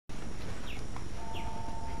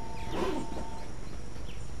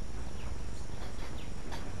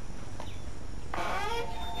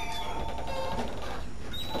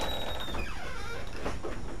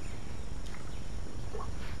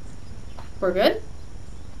We're good?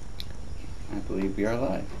 I believe we are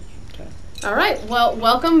live. Okay. All right. Well,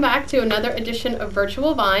 welcome back to another edition of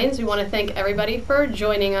Virtual Vines. We want to thank everybody for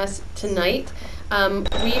joining us tonight. We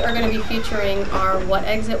are going to be featuring our What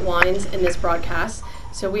Exit wines in this broadcast.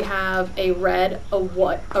 So we have a red, a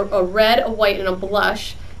white, and a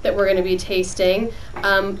blush that we're going to be tasting.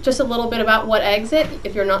 Just a little bit about What Exit.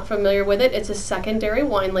 If you're not familiar with it, it's a secondary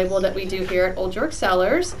wine label that we do here at Old York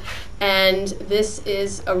Cellars. And this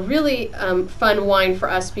is a really fun wine for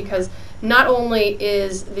us because not only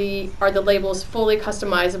are the labels fully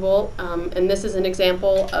customizable, and this is an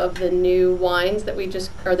example of the new wines that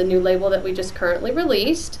the new label that we just currently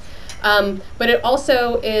released, but it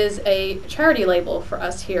also is a charity label for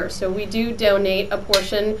us here. So we do donate a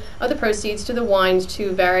portion of the proceeds to the wines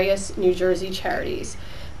to various New Jersey charities.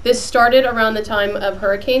 This started around the time of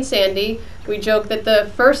Hurricane Sandy. We joke that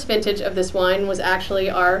the first vintage of this wine was actually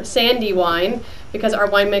our Sandy wine because our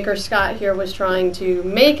winemaker Scott here was trying to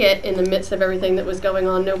make it in the midst of everything that was going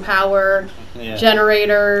on. No power,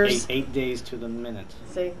 generators. Eight days to the minute.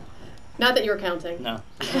 See, not that you were counting. No,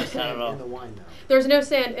 There's no not at sand all. in the wine, though. There's no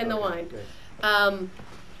sand in the wine. Good.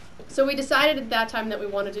 So we decided at that time that we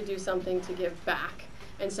wanted to do something to give back.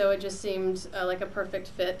 And so it just seemed like a perfect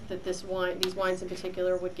fit that these wines in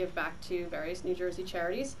particular would give back to various New Jersey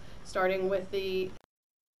charities, starting with the...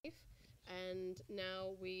 And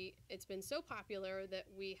now it's been so popular that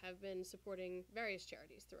we have been supporting various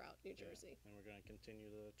charities throughout New Jersey. And we're going to continue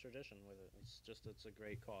the tradition with it. It's a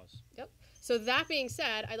great cause. Yep. So that being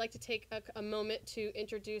said, I'd like to take a moment to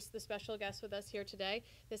introduce the special guest with us here today.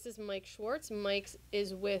 This is Mike Schwartz. Mike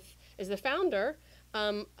is the founder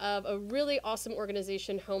of a really awesome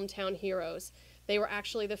organization, Hometown Heroes. They were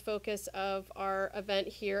actually the focus of our event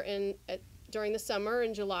here during the summer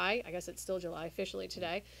in July. I guess it's still July officially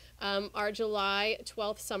today. Our July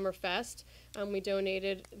 12th Summer Fest. We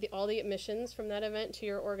donated all the admissions from that event to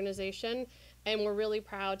your organization, and we're really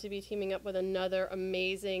proud to be teaming up with another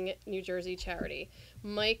amazing New Jersey charity.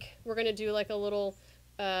 Mike, we're going to do like a little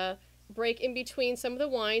break in between some of the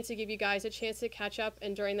wines to give you guys a chance to catch up,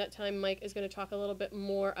 and during that time Mike is going to talk a little bit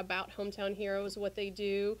more about Hometown Heroes, what they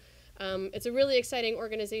do. It's a really exciting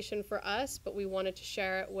organization for us, but we wanted to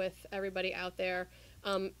share it with everybody out there.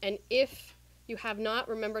 And if you have not,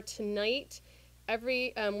 remember tonight,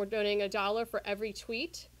 we're donating $1 for every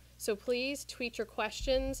tweet. So please tweet your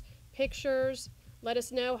questions, pictures, let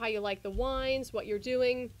us know how you like the wines, what you're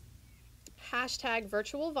doing. Hashtag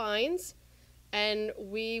virtual vines, and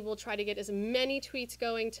we will try to get as many tweets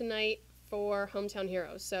going tonight for Hometown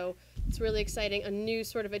Heroes. So it's really exciting, a new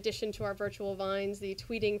sort of addition to our virtual vines, the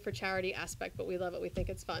tweeting for charity aspect, but we love it. We think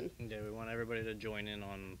it's fun. Yeah, we want everybody to join in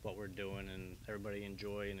on what we're doing and everybody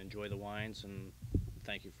enjoy the wines, and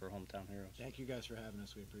thank you for Hometown Heroes. Thank you guys for having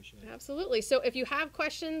us. We appreciate it. Absolutely. So if you have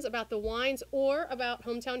questions about the wines or about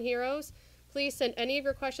Hometown Heroes, please send any of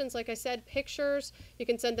your questions. Like I said, pictures, you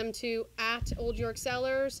can send them to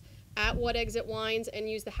 @OldYorkCellars, @WhatExitWines, and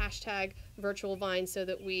use the hashtag virtual vines so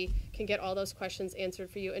that we can get all those questions answered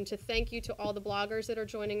for you. And to thank you to all the bloggers that are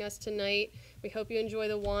joining us tonight. We hope you enjoy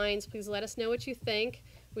the wines. Please let us know what you think.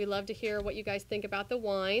 We love to hear what you guys think about the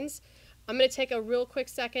wines. I'm going to take a real quick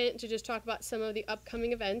second to just talk about some of the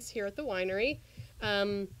upcoming events here at the winery.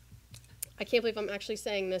 I can't believe I'm actually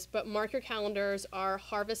saying this, but mark your calendars. Our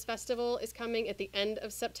Harvest Festival is coming at the end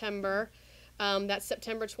of September. That's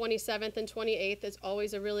September 27th and 28th. It's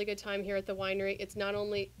always a really good time here at the winery. It's not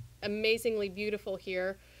only amazingly beautiful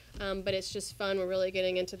here, but it's just fun. We're really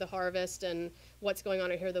getting into the harvest and what's going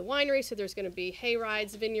on here at the winery. So there's going to be hay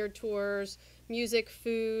rides, vineyard tours, music,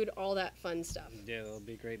 food, all that fun stuff. Yeah, there'll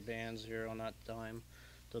be great bands here on that time.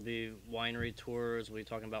 There'll be winery tours. We'll be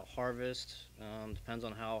talking about harvest. Depends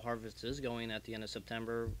on how harvest is going at the end of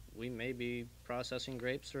September. We may be processing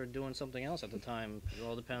grapes or doing something else at the time. It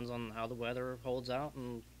all depends on how the weather holds out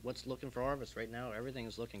and what's looking for harvest. Right now, everything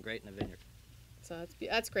is looking great in the vineyard. So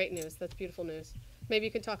that's great news. That's beautiful news. Maybe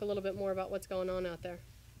you can talk a little bit more about what's going on out there.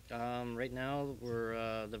 Right now, we're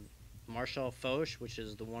the Marshall Foch, which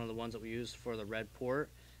is one of the ones that we use for the red port,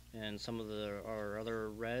 and some of our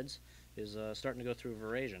other reds, is starting to go through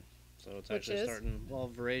veraison. So it's actually starting,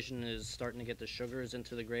 veraison is starting to get the sugars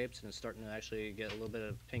into the grapes, and it's starting to actually get a little bit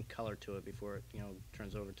of pink color to it before it,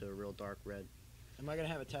 turns over to a real dark red. Am I going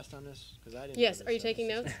to have a test on this? Because I didn't. Yes. Are you taking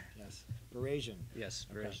notes? Yes. Veraison. Yes,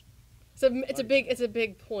 veraison. Okay. So it's a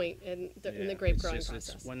big point in the grape growing process.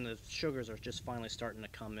 It's when the sugars are just finally starting to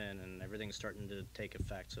come in and everything's starting to take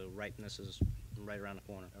effect. So ripeness is right around the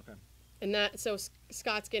corner. Okay. And so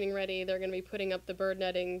Scott's getting ready. They're going to be putting up the bird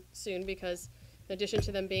netting soon because In addition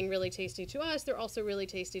to them being really tasty to us, they're also really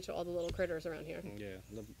tasty to all the little critters around here.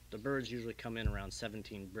 Yeah, the birds usually come in around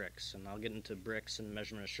 17 bricks, and I'll get into bricks and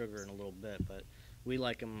measurement of sugar in a little bit, but we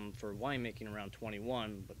like them for winemaking around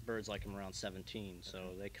 21, but birds like them around 17, so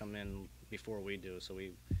they come in before we do. So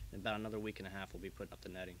in about another week and a half, we'll be putting up the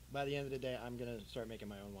netting. By the end of the day, I'm going to start making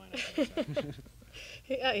my own wine. I think,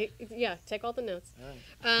 so. Yeah, take all the notes.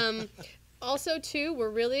 All right. Also, too, we're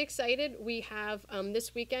really excited. We have,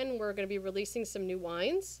 this weekend, we're going to be releasing some new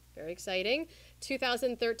wines. Very exciting.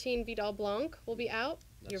 2013 Vidal Blanc will be out.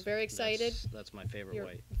 You're very excited. That's my favorite You're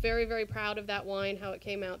white. very, very proud of that wine, how it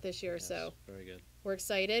came out this year. Yes, so very good. we're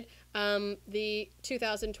excited. The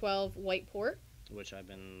 2012 White Port. Which I've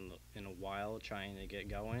been in a while trying to get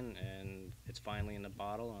going, and it's finally in the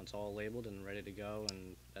bottle, and it's all labeled and ready to go,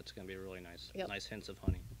 and that's going to be really nice. Yep. Nice hints of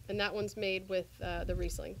honey. And that one's made with the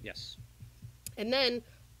Riesling. Yes. And then,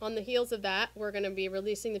 on the heels of that, we're going to be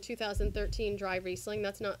releasing the 2013 Dry Riesling.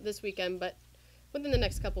 That's not this weekend, but within the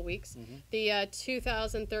next couple weeks. Mm-hmm. The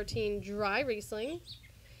 2013 Dry Riesling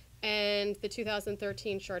and the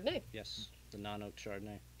 2013 Chardonnay. Yes, the non-oak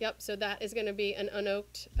Chardonnay. Yep, so that is going to be an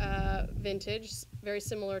unoaked vintage, very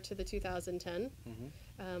similar to the 2010.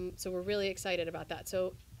 Mm-hmm. So we're really excited about that.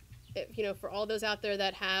 So, for all those out there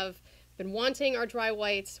that have been wanting our dry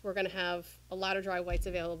whites, we're going to have a lot of dry whites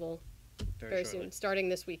available very soon, starting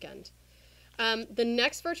this weekend. The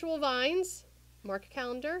next Virtual Vines, mark a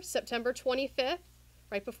calendar, September 25th,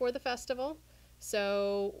 right before the festival.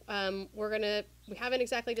 So we haven't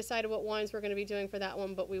exactly decided what wines we're going to be doing for that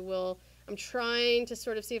one, but we will. I'm trying to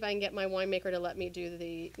sort of see if I can get my winemaker to let me do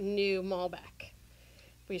the new Malbec.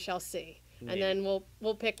 We shall see. Yeah. And then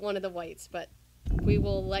we'll pick one of the whites, but we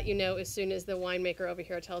will let you know as soon as the winemaker over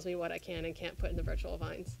here tells me what I can and can't put in the Virtual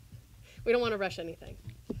Vines. We don't want to rush anything.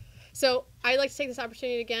 So I'd like to take this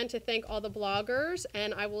opportunity again to thank all the bloggers,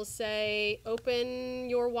 and I will say open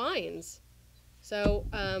your wines. So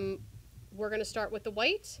we're going to start with the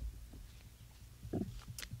white.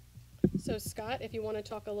 So Scott, if you want to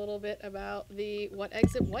talk a little bit about the What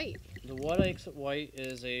Exit White. The What Exit White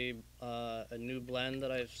is a new blend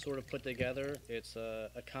that I've sort of put together. It's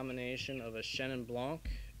a combination of a Chenin Blanc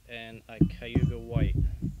and a Cayuga White.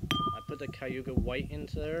 I put the Cayuga White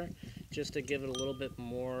into there just to give it a little bit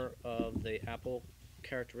more of the apple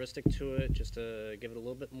characteristic to it, just to give it a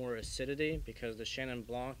little bit more acidity, because the Chenin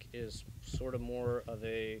Blanc is sort of more of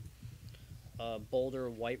a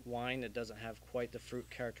bolder white wine that doesn't have quite the fruit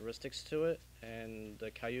characteristics to it, and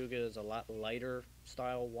the Cayuga is a lot lighter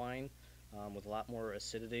style wine with a lot more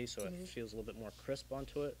acidity, so it feels a little bit more crisp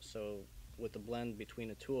onto it. So with the blend between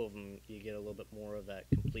the two of them, you get a little bit more of that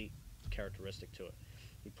complete characteristic to it.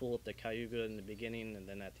 You pull up the Cayuga in the beginning, and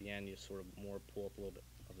then at the end you sort of more pull up a little bit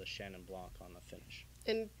of the Chenin Blanc on the finish.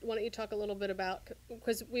 And why don't you talk a little bit about,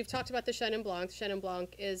 because we've talked about the Chenin Blanc. Chenin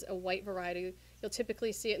Blanc is a white variety. You'll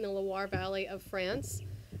typically see it in the Loire Valley of France.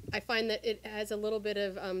 I find that it has a little bit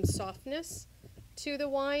of softness to the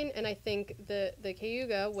wine, and I think the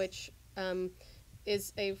Cayuga, which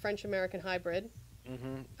is a French-American hybrid,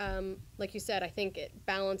 like you said, I think it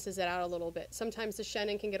balances it out a little bit. Sometimes the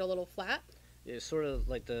Chenin can get a little flat. It's sort of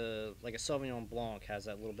like a Sauvignon Blanc has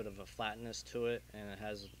that little bit of a flatness to it, and it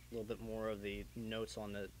has a little bit more of the notes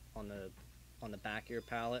on the back of your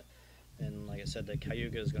palate. And like I said, the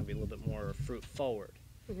Cayuga is going to be a little bit more fruit forward.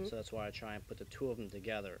 So that's why I try and put the two of them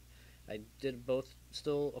together. I did both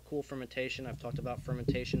still a cool fermentation. I've talked about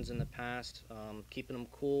fermentations in the past, keeping them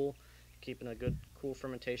cool, keeping a good cool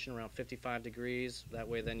fermentation around 55 degrees. That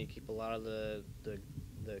way then you keep a lot of the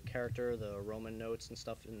character, the aroma notes and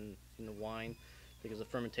stuff in the wine, because the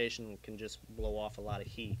fermentation can just blow off a lot of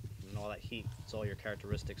heat, and all that heat, it's all your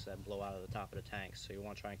characteristics that blow out of the top of the tank. So you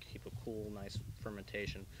want to try and keep a cool, nice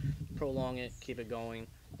fermentation, prolong it, keep it going.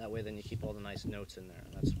 That way then you keep all the nice notes in there,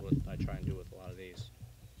 and that's what I try and do with a lot of these.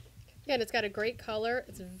 Yeah, and it's got a great color.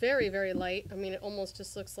 It's very, very light. I mean, it almost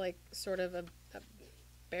just looks like sort of a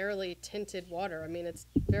barely tinted water. I mean, it's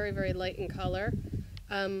very, very light in color.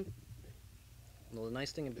 Well, the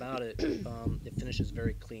nice thing about it, it finishes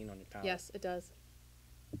very clean on your palate. Yes, it does.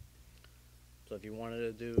 So if you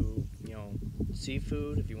wanted to do,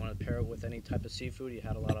 seafood, if you want to pair it with any type of seafood, you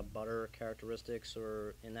had a lot of butter characteristics,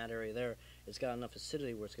 or in that area there, it's got enough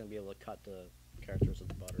acidity where it's going to be able to cut the characters of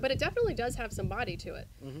the butter. But it definitely does have some body to it.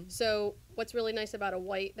 So what's really nice about a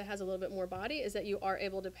white that has a little bit more body is that you are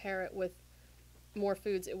able to pair it with more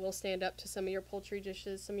foods. It will stand up to some of your poultry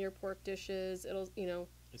dishes, some of your pork dishes. It'll,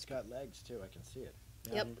 It's got legs too. I can see it.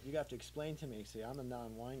 Yep. You have to explain to me. See, I'm a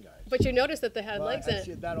non-wine guy. But you notice that they had Well, legs I in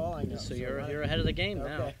see it. that all I know. So you're ahead of the game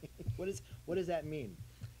now. Okay. What does that mean?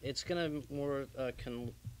 It's going to more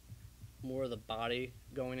more of the body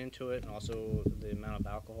going into it, and also the amount of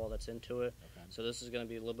alcohol that's into it. Okay. So this is going to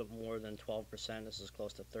be a little bit more than 12%. This is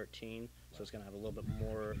close to 13, so it's going to have a little bit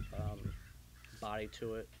more body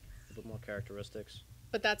to it, a little bit more characteristics.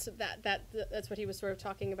 But that's what he was sort of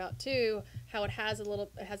talking about too. How it has a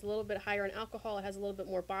little bit higher in alcohol. It has a little bit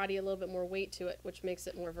more body, a little bit more weight to it, which makes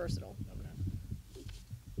it more versatile. Okay.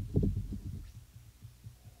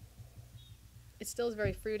 It still is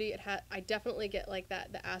very fruity. I definitely get like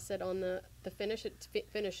that, the acid on the finish.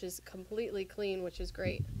 Finish is completely clean, which is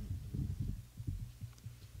great.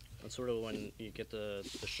 And sort of when you get the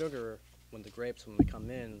sugar, when the grapes, when they come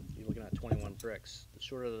in, you're looking at 21 bricks. The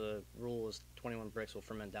short of the rule is 21 bricks will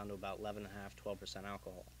ferment down to about 11.5, 12%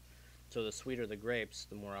 alcohol. So the sweeter the grapes,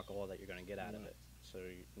 the more alcohol that you're going to get out of it. So,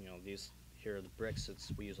 you know, these here are the bricks.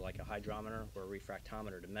 We use like a hydrometer or a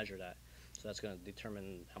refractometer to measure that. So that's going to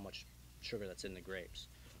determine how much sugar that's in the grapes.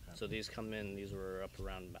 Okay. So these come in, these were up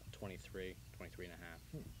around about 23, 23 and a half.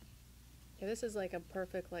 Yeah, this is like a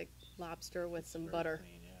perfect like lobster with some Very butter.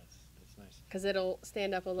 clean, yeah, it's nice. Because it'll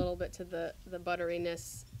stand up a little bit to the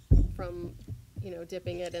butteriness from, you know,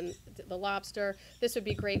 dipping it in the lobster. This would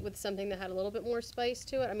be great with something that had a little bit more spice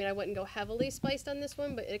to it. I mean, I wouldn't go heavily spiced on this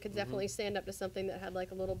one, but it could definitely stand up to something that had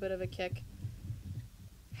like a little bit of a kick.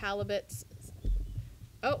 Halibuts.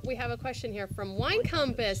 Oh, we have a question here from Wine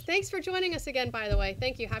Compass. Thanks for joining us again, by the way.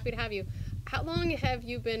 Thank you. Happy to have you. How long have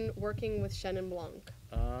you been working with Chenin Blanc?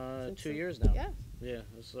 2 years now. Yeah. Yeah,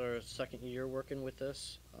 this is our second year working with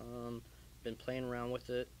this. Been playing around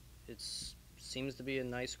with it. It seems to be a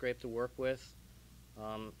nice grape to work with.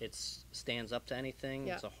 It stands up to anything.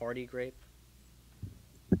 Yeah. It's a hardy grape.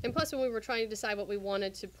 And plus, when we were trying to decide what we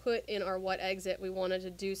wanted to put in our what exit, we wanted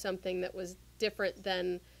to do something that was different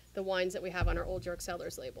than the wines that we have on our Old York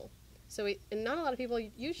Cellars label. So and not a lot of people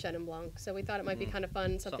use Chenin Blanc, so we thought it might be kind of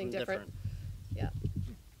fun, something different. Yeah.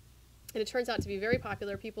 And it turns out to be very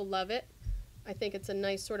popular. People love it. I think it's a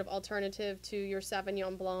nice sort of alternative to your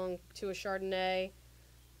Sauvignon Blanc, to a Chardonnay.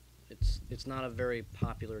 It's not a very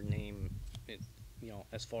popular name, you know,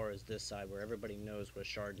 as far as this side, where everybody knows what a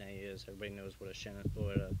Chardonnay is, everybody knows what a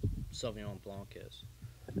Sauvignon Blanc is.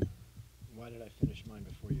 Why did I finish mine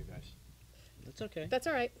before you guys? That's okay. That's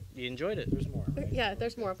all right. You enjoyed it. There's more, right? Yeah,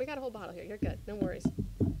 there's more. We got a whole bottle here. You're good. No worries.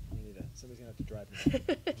 Somebody's going to have to drive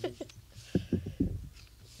me.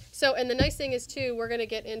 So, and the nice thing is too, we're going to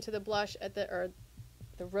get into the blush the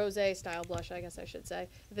rosé style blush, I guess I should say,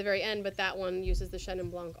 at the very end, but that one uses the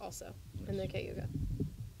Chenin Blanc also, and the Cayuga.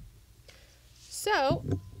 So,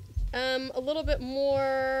 a little bit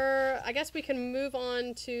more, I guess we can move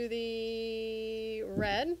on to the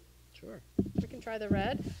red. Sure. We can try the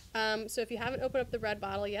red. So if you haven't opened up the red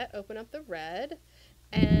bottle yet, open up the red.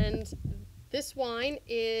 And this wine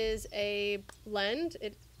is a blend.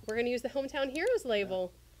 We're going to use the Hometown Heroes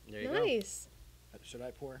label. There you Nice. Go. Should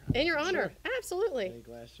I pour? In your honor. Absolutely. Any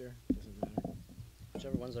glass here? Doesn't matter.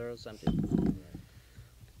 Whichever one's there is empty.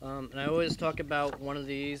 And I always talk about one of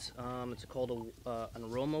these. It's called an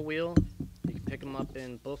aroma wheel. You can pick them up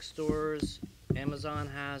in bookstores. Amazon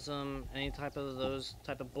has them. Any type of those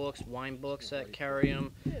type of books, wine books that carry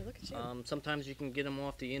them. Yeah, look at you. Sometimes you can get them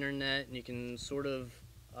off the internet, and you can sort of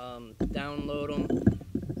download them.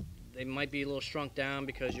 They might be a little shrunk down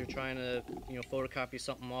because you're trying to, you know, photocopy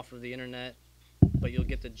something off of the internet, but you'll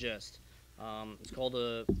get the gist. It's called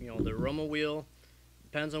the aroma wheel.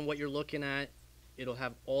 Depends on what you're looking at. It'll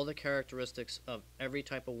have all the characteristics of every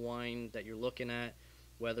type of wine that you're looking at,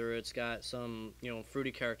 whether it's got some, you know,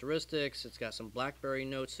 fruity characteristics, it's got some blackberry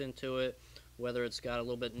notes into it, whether it's got a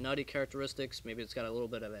little bit nutty characteristics, maybe it's got a little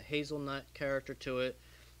bit of a hazelnut character to it.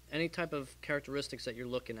 Any type of characteristics that you're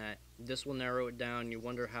looking at, this will narrow it down. You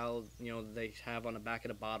wonder how, you know, they have on the back of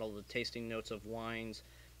the bottle the tasting notes of wines,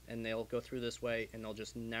 and they'll go through this way and they'll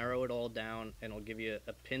just narrow it all down, and it'll give you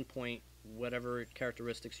a pinpoint whatever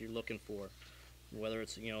characteristics you're looking for. Whether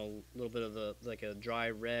it's, you know, a little bit of a dry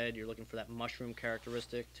red, you're looking for that mushroom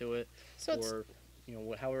characteristic to it, So or, you know,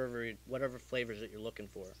 whatever flavors that you're looking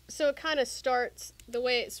for. So it kind of starts, the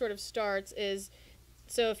way it sort of starts is,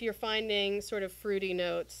 so if you're finding sort of fruity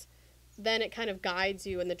notes, then it kind of guides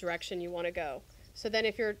you in the direction you want to go. So then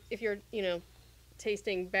if you're, you know,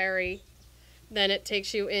 tasting berry, then it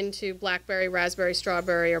takes you into blackberry, raspberry,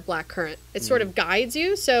 strawberry, or black currant. It sort of guides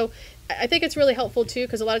you. So I think it's really helpful too,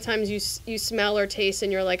 because a lot of times you smell or taste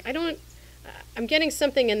and you're like, I'm getting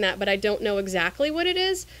something in that, but I don't know exactly what it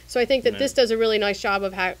is. So I think that this does a really nice job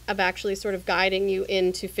of actually sort of guiding you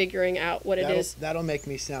into figuring out what it is. That'll make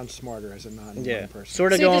me sound smarter as a non-wine person.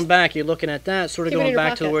 Sort of So you going just back, you're looking at that, sort of keep it in going your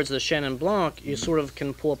back pocket. towards the Chenin Blanc, you sort of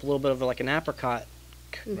can pull up a little bit of like an apricot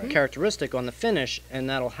characteristic on the finish, and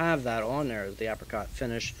that'll have that on there, the apricot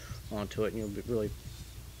finish, onto it, and you'll be really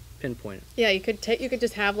pinpoint it. Yeah, you could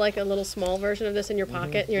just have like a little small version of this in your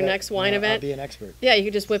pocket in your Yeah, next wine I'll event. be an expert. Yeah, you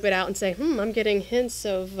could just whip it out and say, I'm getting hints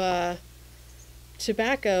of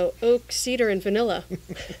tobacco, oak, cedar, and vanilla.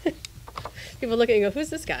 People look at you and go,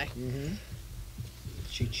 who's this guy?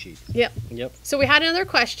 Cheat sheet. Yep. Yep. So we had another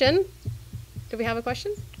question. Do we have a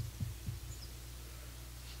question?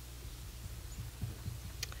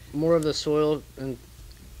 More of the soil and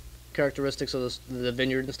characteristics of the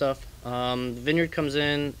vineyard and stuff. The vineyard comes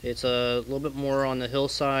in, it's a little bit more on the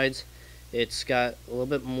hillsides. It's got a little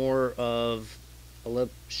bit more of a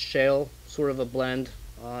little shale, sort of a blend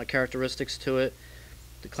characteristics to it.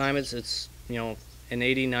 The climates, it's, an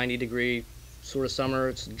 80, 90 degree sort of summer.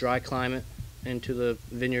 It's a dry climate into the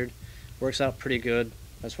vineyard. Works out pretty good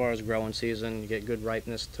as far as growing season. You get good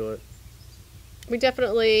ripeness to it. We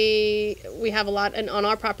have a lot, and on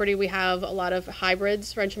our property we have a lot of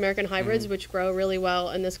hybrids, French American hybrids, which grow really well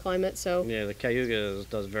in this climate. So yeah, the Cayuga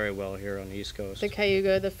does very well here on the East Coast. the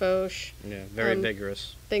Cayuga, the Fauche, Yeah, very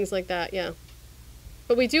vigorous. things like that. Yeah,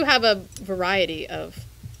 but we do have a variety of,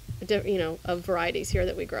 varieties here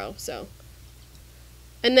that we grow. So,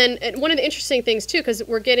 and then one of the interesting things too, because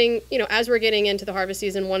we're getting, as we're getting into the harvest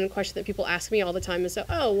season, one question that people ask me all the time is,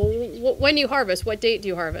 when do you harvest? What date do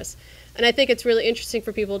you harvest? And I think it's really interesting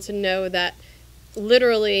for people to know that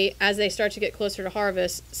literally as they start to get closer to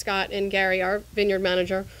harvest, Scott and Gary, our vineyard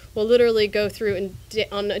manager, will literally go through and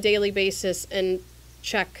on a daily basis and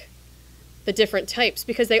check the different types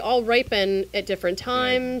because they all ripen at different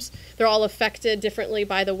times. Yeah. They're all affected differently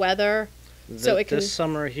by the weather. This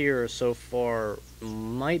summer here so far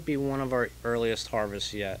might be one of our earliest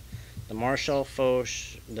harvests yet. The Marshall Foch,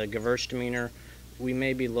 the Gewürztraminer, we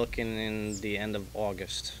may be looking in the end of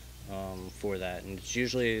August. For that, and it's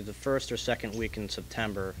usually the first or second week in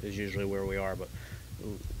September is usually where we are, but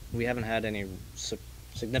we haven't had any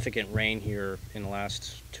significant rain here in the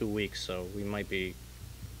last 2 weeks, so we might be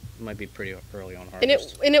pretty early on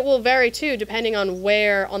harvest. And it will vary too depending on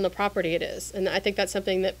where on the property it is, and I think that's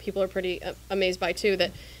something that people are pretty amazed by too,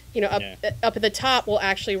 that up at the top will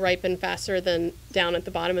actually ripen faster than down at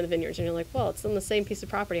the bottom of the vineyards, and you're like, well, it's on the same piece of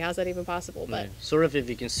property, how's that even possible? But sort of, if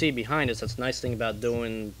you can see behind us, that's the nice thing about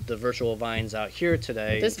doing the virtual vines out here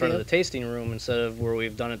today in front of the tasting room instead of where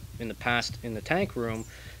we've done it in the past in the tank room.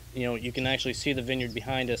 You can actually see the vineyard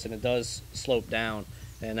behind us, and it does slope down,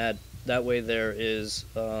 and that way there is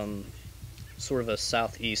sort of a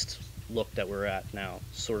southeast look that we're at now,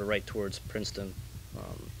 sort of right towards Princeton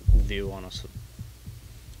view on us.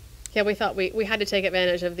 Yeah, we thought we had to take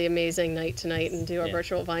advantage of the amazing night tonight and do our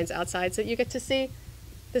virtual vines outside so that you get to see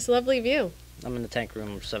this lovely view. I'm in the tank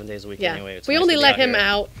room 7 days a week yeah. anyway. It's we nice only let him here.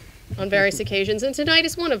 out on various occasions, and tonight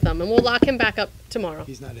is one of them, and we'll lock him back up tomorrow.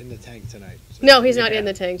 He's not in the tank tonight. So no, he's not in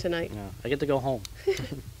the tank tonight. No, I get to go home.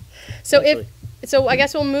 So I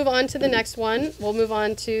guess we'll move on to the next one. We'll move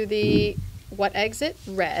on to the What Exit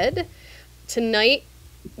Red. Tonight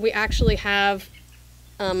we actually have,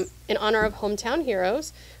 in honor of Hometown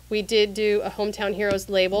Heroes, we did do a Hometown Heroes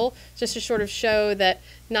label just to sort of show that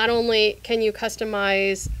not only can you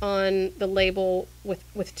customize on the label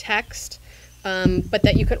with text, but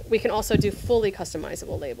that we can also do fully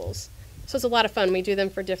customizable labels. So it's a lot of fun. We do them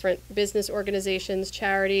for different business organizations,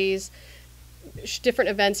 charities, different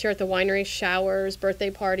events here at the winery, showers,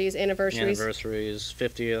 birthday parties, anniversaries.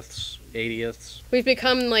 50th, 80th. We've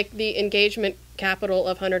become like the engagement capital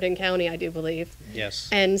of Hunterdon County, I do believe. Yes.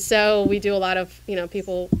 And so we do a lot of, a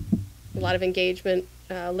lot of engagement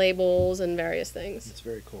labels and various things. It's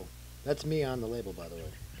very cool. That's me on the label, by the way.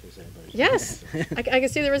 In case anybody's Yes, I can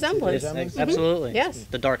see the resemblance. Absolutely. Yes.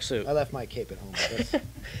 The dark suit. I left my cape at home. But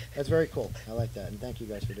that's very cool. I like that. And thank you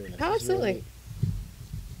guys for doing this. Oh, This is really absolutely. neat.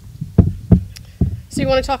 So you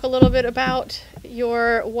want to talk a little bit about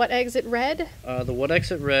your What Exit Red? The What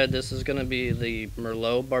Exit Red, this is going to be the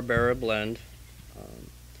Merlot Barbera blend.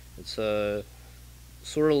 It's sort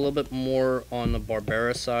of a little bit more on the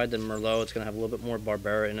Barbera side than Merlot. It's going to have a little bit more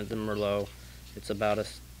Barbera in it than Merlot. It's about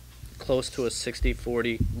close to a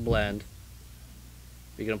 60-40 blend.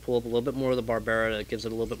 You're going to pull up a little bit more of the Barbera. That gives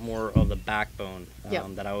it a little bit more of the backbone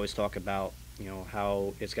that I always talk about.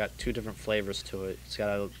 How it's got two different flavors to it. It's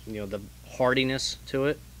got the hardiness to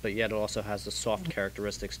it, but yet it also has the soft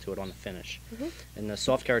characteristics to it on the finish. And the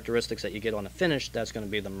soft characteristics that you get on the finish, that's going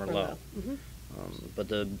to be the Merlot. But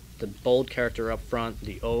the bold character up front,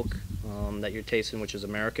 the oak that you're tasting, which is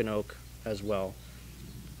American oak as well,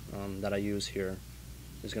 that I use here,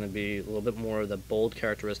 is going to be a little bit more of the bold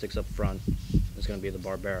characteristics up front. Is going to be the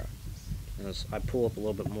Barbera. And I pull up a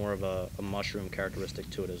little bit more of a mushroom characteristic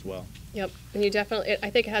to it as well. Yep, and you definitely, I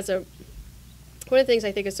think it has a One of the things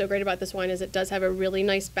I think is so great about this wine is it does have a really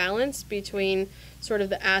nice balance between sort of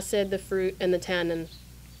the acid, the fruit, and the tannin.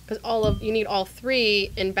 Because you need all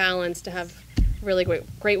three in balance to have really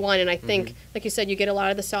great wine. And I think, like you said, you get a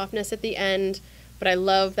lot of the softness at the end, but I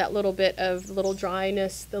love that little bit of little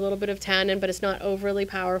dryness, the little bit of tannin, but it's not overly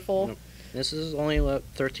powerful. Nope. This is only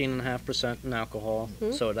 13.5% in alcohol,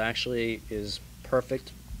 so it actually is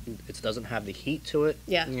perfect. It doesn't have the heat to it.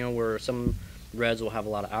 Yeah. You know, where some reds will have a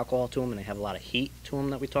lot of alcohol to them and they have a lot of heat to them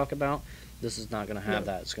that we talk about. This is not going to have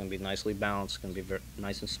that. It's going to be nicely balanced. It's going to be very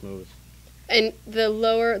nice and smooth. And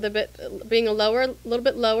being a little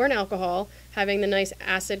bit lower in alcohol, having the nice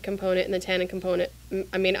acid component and the tannin component.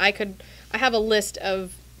 I mean, I have a list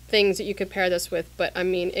of things that you could pair this with, but I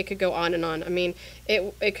mean, it could go on and on. I mean,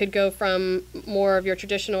 it could go from more of your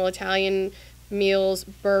traditional Italian meals,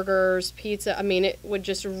 burgers, pizza. I mean, it would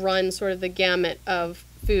just run sort of the gamut of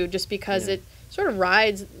food just because it sort of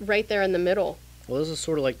rides right there in the middle. Well, this is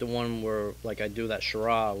sort of like the one where, like, I do that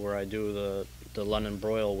Shiraz where I do the London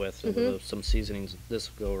broil with some seasonings. This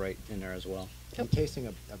will go right in there as well. I'm tasting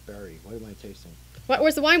a berry. What am I tasting?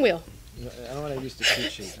 Where's the wine wheel? I don't want to use the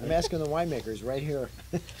cheat sheet. I'm asking the winemakers right here.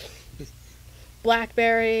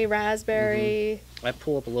 Blackberry, raspberry. I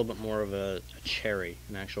pull up a little bit more of a cherry,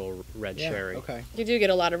 an actual red cherry. Okay. You do get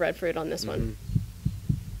a lot of red fruit on this one.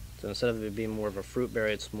 So instead of it being more of a fruit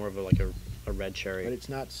berry, it's more of like a red cherry. But it's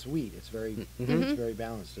not sweet. It's very it's very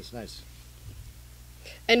balanced. It's nice.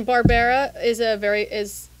 And Barbera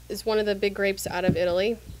is one of the big grapes out of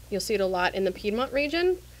Italy. You'll see it a lot in the Piedmont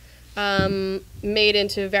region. Made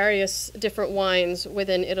into various different wines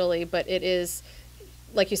within Italy, but it is,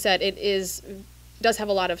 like you said, does have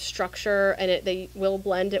a lot of structure, and they will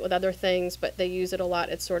blend it with other things, but they use it a lot.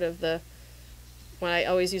 It's sort of when I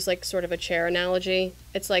always use like sort of a chair analogy.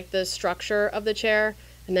 It's like the structure of the chair,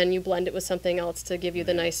 and then you blend it with something else to give you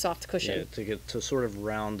the nice soft cushion. Yeah, to sort of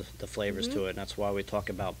round the flavors to it, and that's why we talk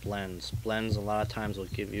about blends. Blends a lot of times will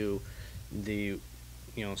give you the,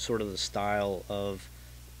 sort of the style of,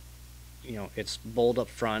 it's bold up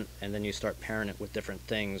front, and then you start pairing it with different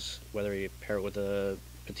things, whether you pair it with a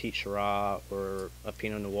Petit Shiraz or a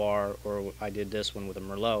Pinot Noir, or I did this one with a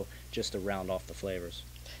Merlot, just to round off the flavors.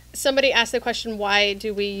 Somebody asked the question, why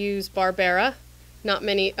do we use Barbera? Not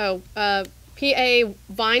many. PA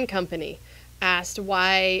Vine Company asked,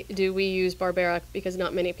 why do we use Barbera? Because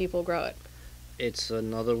not many people grow it. It's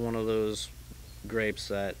another one of those grapes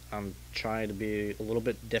that I'm trying to be a little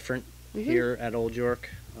bit different here at Old York.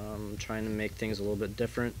 Trying to make things a little bit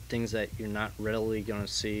different, things that you're not readily going to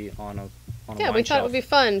see on a wine Yeah, we thought shelf. it would be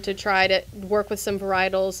fun to try to work with some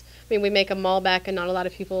varietals. I mean, we make a Malbec, and not a lot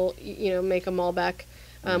of people, make a Malbec.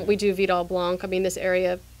 We do Vidal Blanc. I mean, this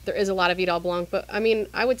area, there is a lot of Vidal Blanc, but I mean,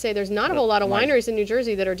 I would say there's not a whole lot of wineries in New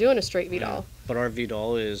Jersey that are doing a straight Vidal. Yeah. But our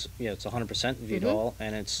Vidal is, it's 100% Vidal,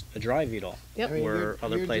 and it's a dry Vidal. Yep. I mean, where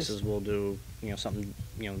other you're places just, will do, something,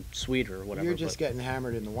 sweeter or whatever. You're just getting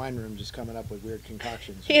hammered in the wine room, just coming up with weird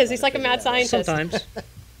concoctions. He is. He's like a mad scientist. Sometimes.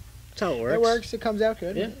 That's how it works. It works. It comes out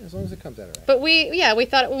good. Yeah. As long as it comes out all right. But we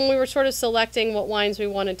thought when we were sort of selecting what wines we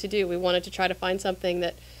wanted to do, we wanted to try to find something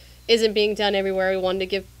that isn't being done everywhere. We wanted to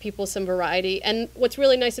give people some variety. And what's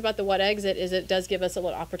really nice about the Wet Exit is it does give us a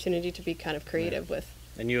little opportunity to be kind of creative with.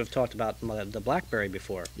 And you have talked about the blackberry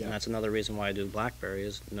before, Yeah. and that's another reason why I do the blackberry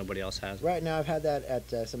is nobody else has. Right now, I've had that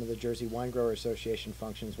at some of the Jersey Wine Grower Association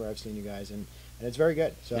functions where I've seen you guys, and it's very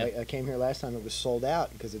good. So Yeah. I came here last time; it was sold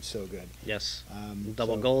out because it's so good. Yes.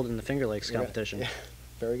 So Gold in the Finger Lakes we're gonna- competition. yeah,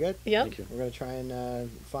 very good. Yep. Thank you. We're going to try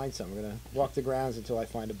and find some. We're going to walk the grounds until I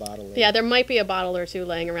find a bottle. Later. Yeah, there might be a bottle or two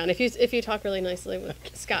laying around. If you talk really nicely with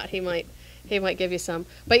Scott, he might give you some.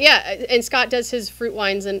 But yeah, and Scott does his fruit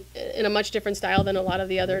wines in a much different style than a lot of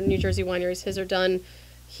the other New Jersey wineries. His are done.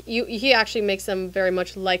 He actually makes them very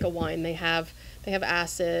much like a wine. They have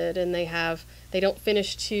acid, and they don't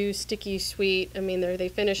finish too sticky sweet. I mean, they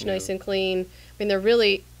finish nice and clean. I mean, they're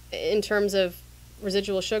really, in terms of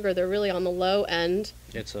residual sugar, they're really on the low end.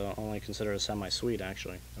 It's only considered a semi-sweet,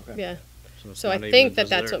 actually. Okay. Yeah. It's So I not even think a that's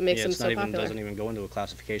dessert. what makes them it's so not even, popular. doesn't even go into a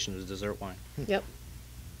classification as dessert wine. Yep.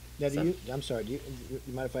 Now, So- I'm sorry. Do you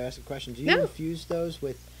mind if I ask a question? Do you No. infuse those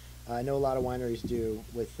with? I know a lot of wineries do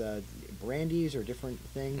with brandies or different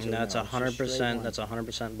things. And or that's no, it's just straight 100%. wine? That's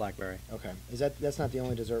 100% blackberry. Okay. That's not the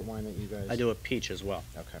only dessert wine that you guys? I do a peach as well.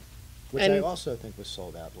 Okay. Which And- I also think was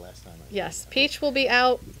sold out the last time. Yes. Peach will be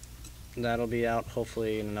out. That'll be out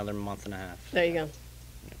hopefully in another month and a half. There you go.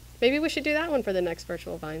 Maybe we should do that one for the next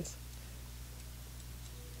virtual vines.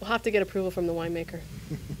 We'll have to get approval from the winemaker.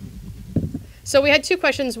 So we had two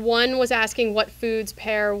questions. One was asking what foods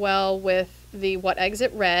pair well with the What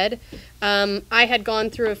Exit Red. I had gone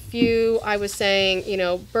through a few. I was saying,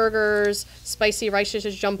 burgers, spicy rice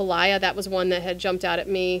dishes, jambalaya. That was one that had jumped out at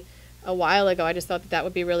me a while ago. I just thought that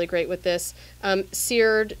would be really great with this.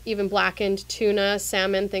 Seared, even blackened tuna,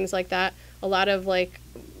 salmon, things like that. A lot of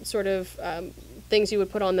things you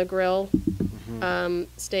would put on the grill,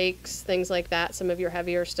 steaks, things like that. Some of your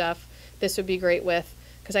heavier stuff. This would be great with,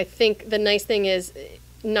 because I think the nice thing is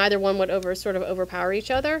neither one would overpower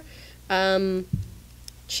each other.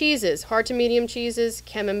 Cheeses, hard to medium cheeses,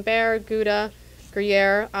 Camembert, Gouda,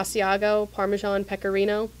 Gruyere, Asiago, Parmesan,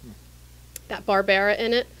 Pecorino, that Barbera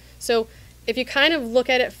in it. So if you kind of look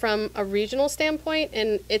at it from a regional standpoint,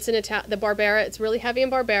 and it's the Barbera, it's really heavy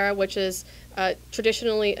in Barbera, which is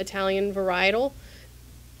traditionally Italian varietal,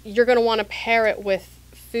 you're going to want to pair it with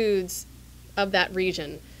foods of that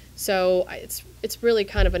region. So it's really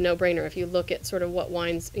kind of a no-brainer if you look at sort of what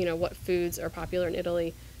wines, what foods are popular in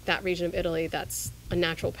Italy, that region of Italy, that's a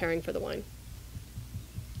natural pairing for the wine.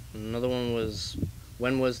 Another one was,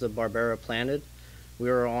 when was the Barbera planted? We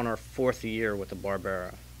were on our 4th year with the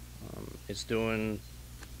Barbera. It's doing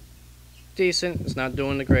decent. It's not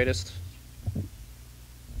doing the greatest.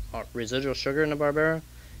 Our residual sugar in the Barbera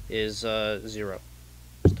is 0.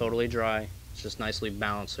 It's totally dry. It's just nicely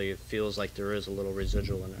balanced, so it feels like there is a little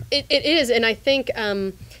residual in there. It is, and I think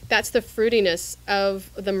that's the fruitiness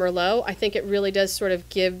of the Merlot. I think it really does sort of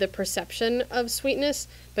give the perception of sweetness,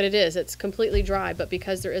 but it's completely dry. But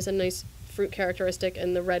because there is a nice fruit characteristic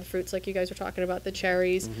and the red fruits, like you guys were talking about, the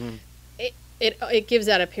cherries, it gives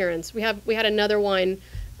that appearance. We had another wine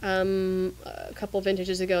a couple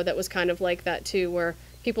vintages ago that was kind of like that too, where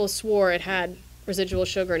people swore it had residual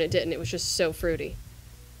sugar and it didn't. It was just so fruity.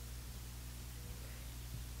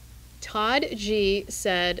 Todd G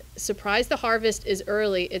said, surprised the harvest is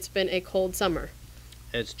early. It's been a cold summer.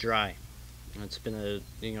 It's dry. It's been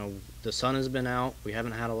the sun has been out. We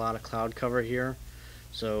haven't had a lot of cloud cover here.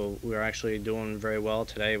 So we're actually doing very well.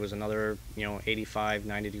 Today was another, 85,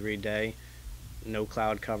 90 degree day. No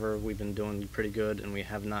cloud cover. We've been doing pretty good, and we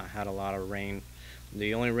have not had a lot of rain.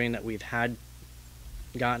 The only rain that we've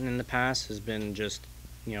gotten in the past has been just,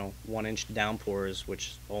 1-inch downpours,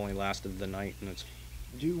 which only lasted the night, and it's.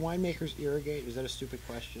 Do winemakers irrigate? Is that a stupid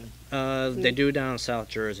question? They do down in South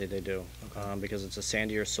Jersey, they do, because it's a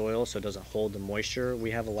sandier soil, so it doesn't hold the moisture.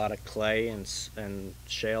 We have a lot of clay and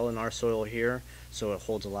shale in our soil here, so it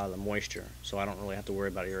holds a lot of the moisture. So I don't really have to worry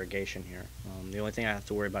about irrigation here. The only thing I have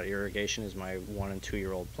to worry about irrigation is my 1- and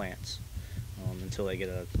 2-year-old plants until they get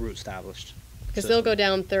a root established. Because they'll go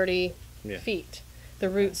down 30 feet, the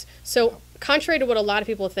roots. So contrary to what a lot of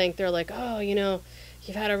people think, they're like, oh,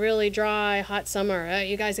 you've had a really dry, hot summer.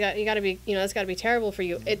 You got to be, it's got to be terrible for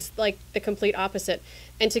you. It's like the complete opposite.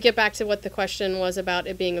 And to get back to what the question was about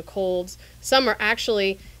it being a cold summer,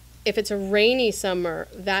 actually, if it's a rainy summer,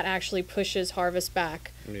 that actually pushes harvest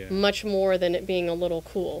back much more than it being a little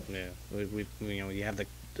cool. Yeah, you have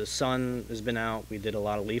the sun has been out. We did a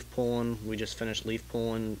lot of leaf pulling. We just finished leaf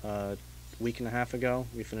pulling a week and a half ago.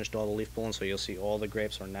 We finished all the leaf pulling, so you'll see all the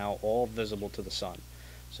grapes are now all visible to the sun.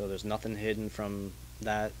 So there's nothing hidden from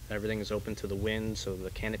that. Everything is open to the wind, so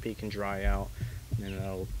the canopy can dry out, and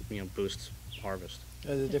that'll boost harvest.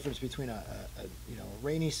 The difference between a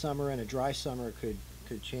rainy summer and a dry summer could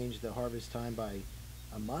change the harvest time by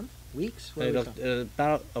a month, weeks.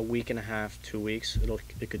 About a week and a half, 2 weeks.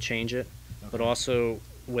 It could change it, okay. But also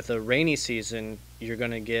with a rainy season, you're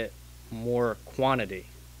going to get more quantity,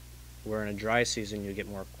 where in a dry season you get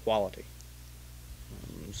more quality.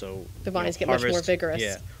 So the vines get much more vigorous.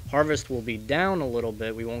 Yeah, harvest will be down a little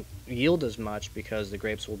bit. We won't yield as much because the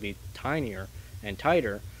grapes will be tinier and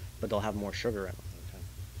tighter, but they'll have more sugar in them.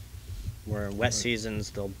 Where in wet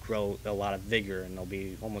seasons, they'll grow a lot of vigor, and they'll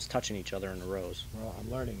be almost touching each other in the rows. Well,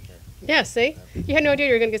 I'm learning here. Yeah, see? You had no idea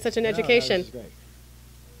you were going to get such an education. This is great.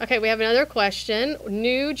 Okay, we have another question.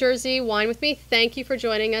 New Jersey Wine With Me, thank you for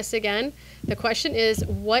joining us again. The question is,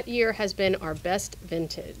 what year has been our best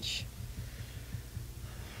vintage?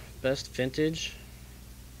 Best vintage?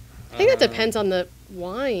 I think that depends on the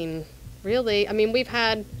wine, really. I mean,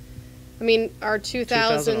 our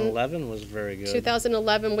 2011 was very good.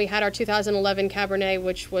 2011, we had our 2011 Cabernet,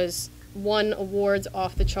 which won awards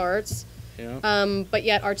off the charts. Yeah. But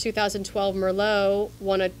yet our 2012 Merlot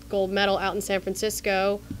won a gold medal out in San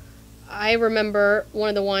Francisco. I remember one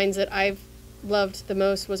of the wines that I've loved the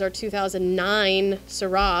most was our 2009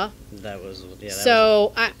 Syrah. That was, depends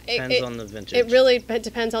on the vintage. It really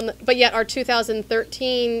depends on but yet our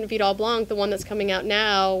 2013 Vidal Blanc, the one that's coming out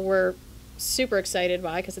now, we're super excited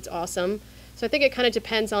by because it's awesome. So I think it kind of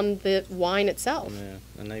depends on the wine itself. Yeah,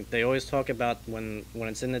 and they always talk about when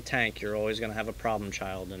it's in the tank, you're always going to have a problem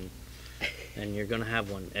child, and and you're gonna have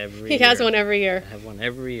one every He year. has one every year. I have one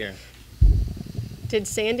every year. Did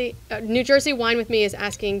Sandy, New Jersey Wine With Me is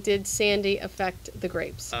asking, did Sandy affect the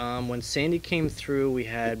grapes? When Sandy came through, we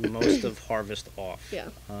had most of harvest off. Yeah.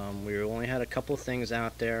 We only had a couple things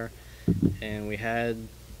out there, and we had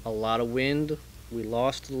a lot of wind. We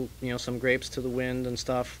lost, some grapes to the wind and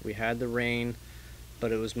stuff. We had the rain,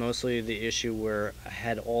 but it was mostly the issue where I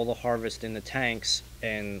had all the harvest in the tanks,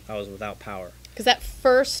 and I was without power. Because that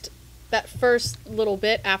first little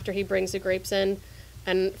bit after he brings the grapes in,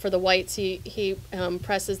 and for the whites, he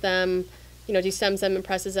presses them, destems them and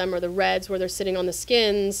presses them, or the reds where they're sitting on the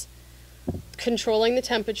skins, controlling the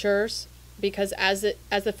temperatures, because as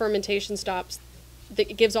the fermentation stops,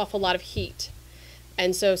 it gives off a lot of heat.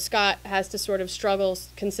 And so Scott has to sort of struggle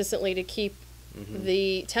consistently to keep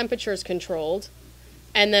the temperatures controlled,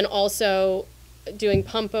 and then also doing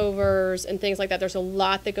pump overs and things like that. There's a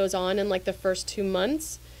lot that goes on in like the first 2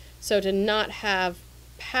 months. So to not have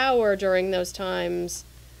power during those times,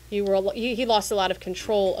 he lost a lot of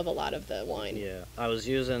control of a lot of the wine. Yeah, I was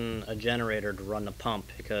using a generator to run the pump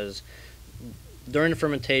because during the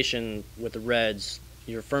fermentation with the reds,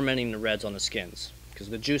 you're fermenting the reds on the skins because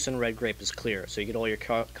the juice in red grape is clear, so you get all your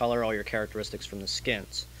color, all your characteristics from the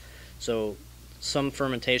skins. So some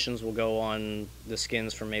fermentations will go on the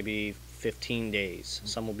skins for maybe 15 days.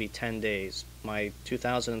 Some will be 10 days. My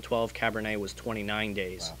 2012 Cabernet was 29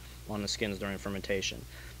 days on the skins during fermentation.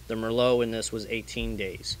 The Merlot in this was 18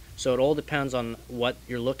 days. So it all depends on what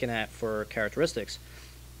you're looking at for characteristics.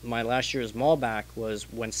 My last year's Malbec was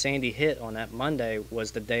when Sandy hit on that Monday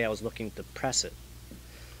was the day I was looking to press it.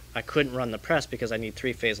 I couldn't run the press because I need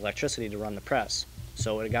 3-phase electricity to run the press.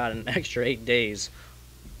 So it got an extra 8 days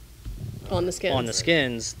on the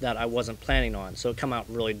skins that I wasn't planning on. So it come out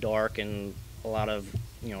really dark and a lot of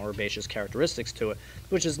herbaceous characteristics to it,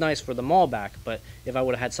 which is nice for the Malbec, but if I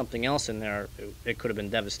would have had something else in there, it could have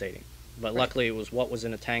been devastating. But luckily it was what was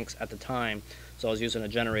in the tanks at the time, so I was using a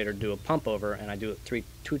generator to do a pump over, and I do it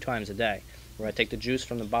two times a day, where I take the juice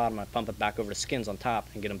from the bottom, I pump it back over the skins on top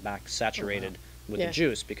and get them back saturated with the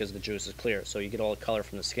juice, because the juice is clear, so you get all the color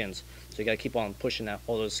from the skins. So you got to keep on pushing that.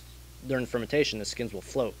 All those, during fermentation, the skins will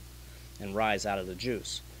float and rise out of the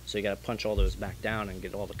juice. So you got to punch all those back down and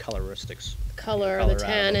get all the coloristics. The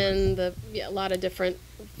tannin, a lot of different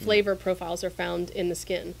flavor profiles are found in the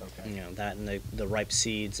skin. Okay. That and the ripe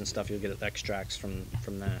seeds and stuff, you'll get extracts from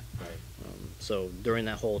that. Right. So during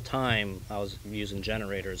that whole time, I was using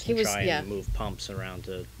generators to try and move pumps around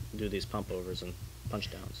to do these pump overs and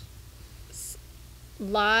punch downs.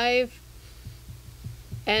 Live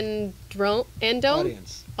and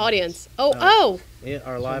audience. Yeah,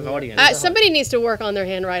 our live audience. Somebody needs to work on their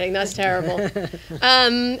handwriting. That's terrible.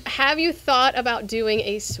 Have you thought about doing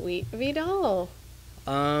a sweet Vidal?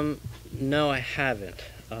 No, I haven't.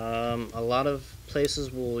 A lot of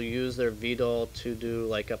places will use their Vidal to do,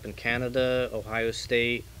 like up in Canada, Ohio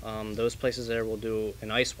State. Those places there will do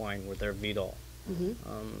an ice wine with their Vidal.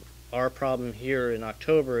 Our problem here in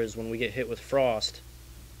October is when we get hit with frost,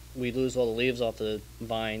 we lose all the leaves off the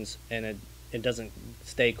vines, and it doesn't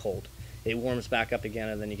stay cold. It warms back up again,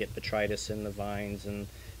 and then you get botrytis in the vines, and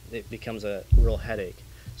it becomes a real headache.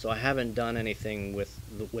 So I haven't done anything with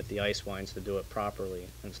the ice wines to do it properly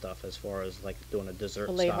and stuff, as far as like doing a dessert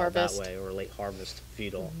style that way, or a late harvest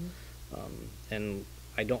Vidal. And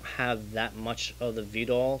I don't have that much of the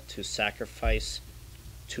Vidal to sacrifice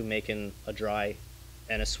to making a dry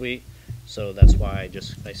and a sweet. So that's why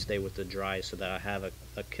I stay with the dry, so that I have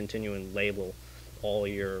a continuing label all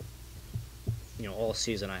year. All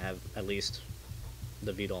season I have at least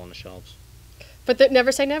the Vidal on the shelves. But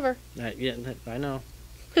never say never. Yeah, I know.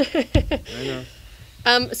 I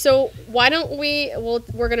know. So why don't we're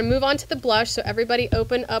going to move on to the blush. So everybody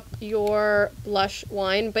open up your blush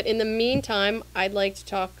wine. But in the meantime, I'd like to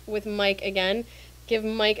talk with Mike again. Give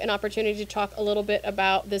Mike an opportunity to talk a little bit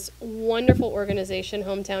about this wonderful organization,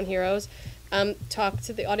 Hometown Heroes. Talk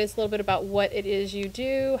to the audience a little bit about what it is you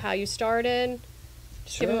do, how you started.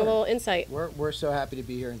 Just give them a little insight. We're so happy to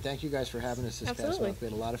be here, and thank you guys for having us this past month. We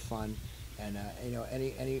had a lot of fun, and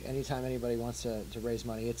anytime anybody wants to raise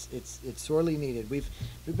money, it's sorely needed. We've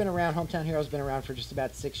been around. Hometown Heroes been around for just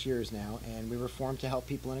about 6 years now, and we were formed to help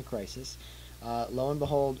people in a crisis. Lo and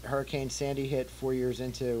behold, Hurricane Sandy hit 4 years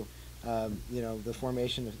into the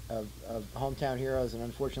formation of Hometown Heroes, and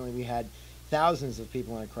unfortunately we had thousands of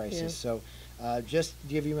people in a crisis. So just to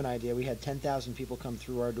give you an idea, we had 10,000 people come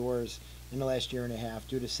through our doors in the last year and a half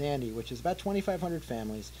due to Sandy, which is about 2,500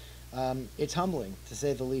 families. It's humbling, to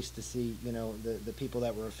say the least, to see the people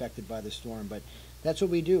that were affected by the storm, but that's what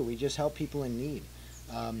we do. We just help people in need.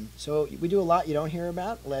 So we do a lot you don't hear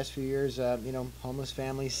about. The last few years, you know, homeless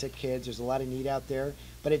families, sick kids, there's a lot of need out there.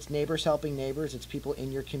 But it's neighbors helping neighbors. It's people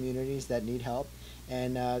in your communities that need help.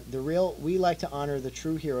 And we like to honor the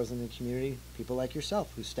true heroes in the community, people like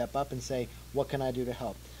yourself who step up and say, what can I do to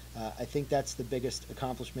help? I think that's the biggest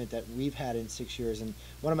accomplishment that we've had in 6 years. And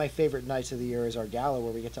one of my favorite nights of the year is our gala,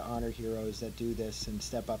 where we get to honor heroes that do this and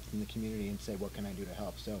step up in the community and say, what can I do to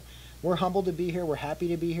help? So we're humbled to be here. We're happy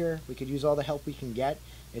to be here. We could use all the help we can get.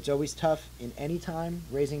 It's always tough in any time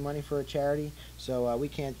raising money for a charity. So we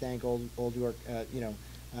can't thank Old York,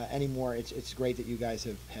 anymore. It's great that you guys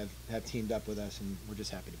have teamed up with us, and we're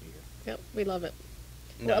just happy to be here. Yep, we love it.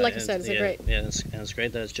 No, like I said, it's great. Yeah, and it's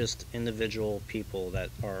great that it's just individual people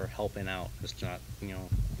that are helping out. It's not, you know,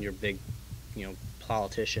 your big, you know,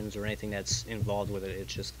 politicians or anything that's involved with it.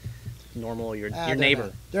 It's just normal, your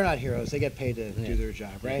neighbor. They're not heroes. They get paid to do their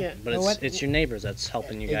job, right? Yeah. But it's your neighbors that's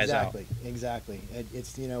helping you guys out. Exactly.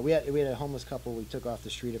 It's, you know, we had a homeless couple we took off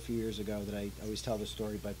the street a few years ago that I always tell the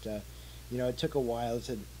story, but you know, it took a while. It's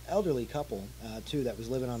an elderly couple too that was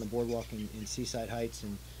living on the boardwalk in Seaside Heights,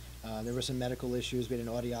 and there were some medical issues. We had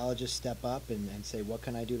an audiologist step up and say, what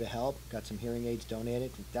can I do to help? Got some hearing aids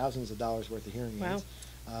donated, thousands of dollars worth of hearing aids.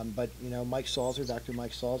 But, you know, Mike Salzer, Dr.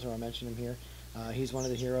 Mike Salzer, I'll mention him here. He's one of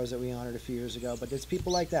the heroes that we honored a few years ago. But it's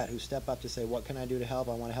people like that who step up to say, what can I do to help?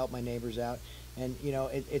 I want to help my neighbors out. And, you know,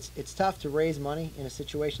 it's tough to raise money in a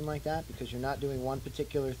situation like that because you're not doing one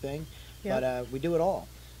particular thing. Yep. But we do it all.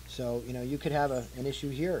 So, you know, you could have an issue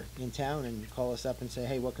here in town and call us up and say,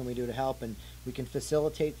 hey, what can we do to help? And we can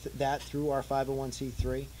facilitate that through our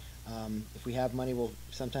 501c3. If we have money, we'll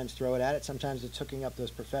sometimes throw it at it. Sometimes it's hooking up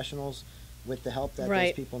those professionals with the help that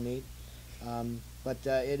those people need. But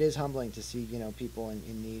it is humbling to see, you know, people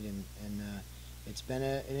in need, and it's been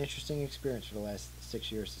an interesting experience for the last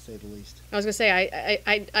 6 years, to say the least. I was gonna say,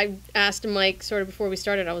 I asked Mike sort of before we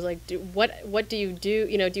started. I was like, what do you do?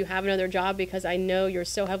 You know, do you have another job? Because I know you're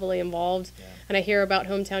so heavily involved, and I hear about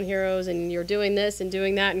Hometown Heroes, and you're doing this and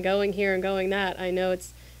doing that and going here and going that. I know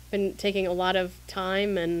it's been taking a lot of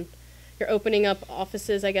time, and you're opening up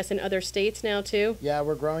offices, I guess, in other states now too. Yeah,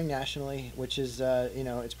 we're growing nationally, which is, you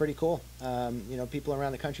know, it's pretty cool. You know, people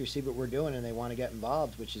around the country see what we're doing and they want to get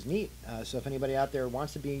involved, which is neat. So if anybody out there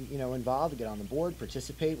wants to be, you know, involved, get on the board,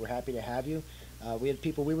 participate, we're happy to have you. We had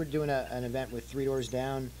people, we were doing an event with Three Doors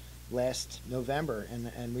Down last November,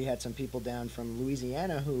 and we had some people down from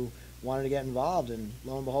Louisiana who wanted to get involved, and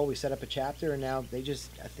lo and behold, we set up a chapter, and now I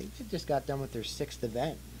think they just got done with their 6th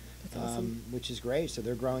event. That's awesome. Which is great. So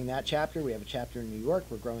they're growing that chapter. We have a chapter in New York.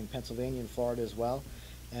 We're growing Pennsylvania and Florida as well.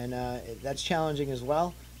 And that's challenging as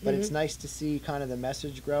well. But it's nice to see kind of the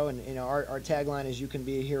message grow. And, you know, our tagline is, you can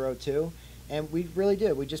be a hero too. And we really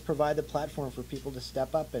do. We just provide the platform for people to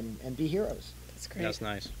step up and be heroes. That's great. That's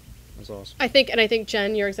nice. That's awesome. I think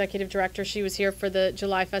Jen, your executive director, she was here for the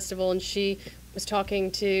July festival, and she was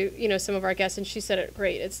talking to, you know, some of our guests, and she said it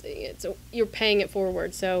great. You're paying it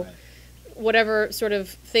forward. So. Right. Whatever sort of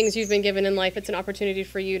things you've been given in life, it's an opportunity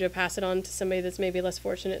for you to pass it on to somebody that's maybe less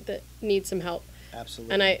fortunate, that needs some help.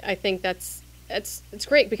 Absolutely. And I think it's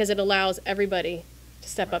great because it allows everybody to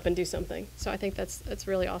step up and do something. So I think that's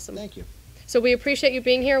really awesome. Thank you. So we appreciate you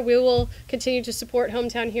being here. We will continue to support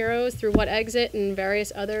Hometown Heroes through What Exit and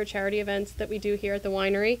various other charity events that we do here at the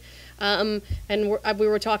winery. And we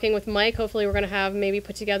were talking with Mike. Hopefully we're going to have maybe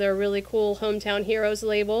put together a really cool Hometown Heroes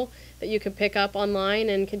label that you can pick up online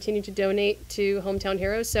and continue to donate to Hometown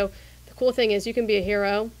Heroes. So the cool thing is you can be a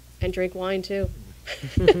hero and drink wine too.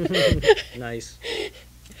 Nice.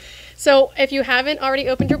 So if you haven't already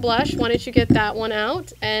opened your blush, why don't you get that one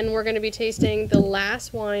out? And we're going to be tasting the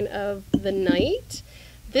last wine of the night.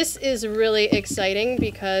 This is really exciting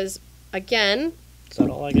because, again... Is that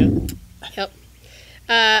all I get? Yep.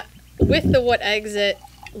 With the What Exit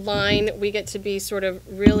line, we get to be sort of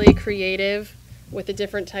really creative with the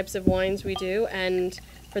different types of wines we do. And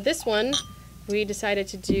for this one, we decided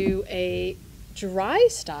to do a dry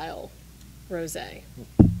style rosé.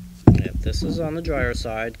 Yeah, this is on the drier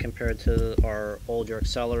side compared to our Old York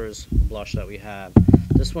Cellars blush that we have.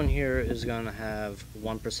 This one here is going to have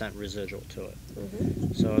 1% residual to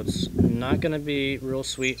it. So it's not going to be real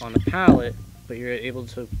sweet on the palate, but you're able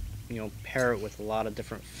to, you know, pair it with a lot of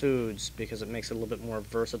different foods because it makes it a little bit more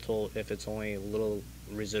versatile if it's only a little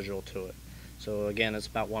residual to it. So again, it's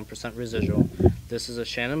about 1% residual. This is a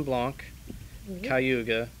Chenin Blanc,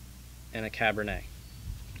 Cayuga, and a Cabernet.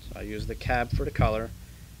 So I use the Cab for the color.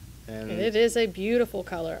 And it is a beautiful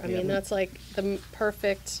color. I mean, that's like the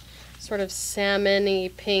perfect sort of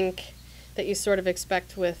salmon-y pink that you sort of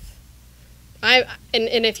expect with... And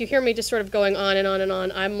if you hear me just sort of going on and on and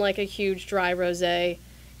on, I'm like a huge dry rosé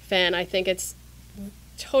fan. I think it's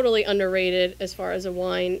totally underrated as far as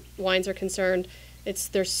wines are concerned.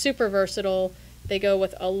 They're super versatile. They go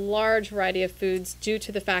with a large variety of foods due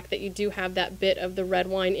to the fact that you do have that bit of the red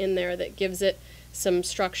wine in there that gives it some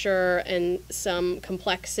structure and some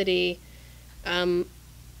complexity.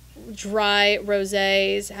 Dry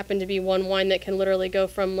rosés happen to be one wine that can literally go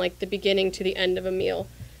from like the beginning to the end of a meal.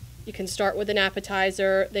 You can start with an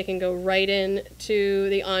appetizer, they can go right in to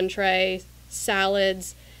the entree,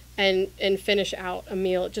 salads, and finish out a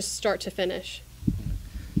meal, just start to finish.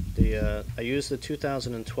 I used the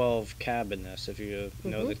 2012 cab in this. If you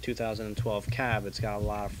know the 2012 cab, it's got a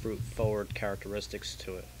lot of fruit-forward characteristics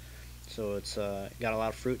to it. So it's got a lot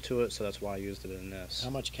of fruit to it, so that's why I used it in this.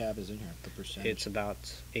 How much cab is in here, the percentage? It's about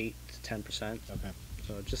 8 to 10%. Okay.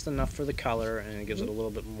 So just enough for the color, and it gives it a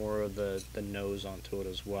little bit more of the nose onto it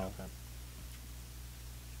as well.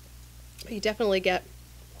 Okay. You definitely get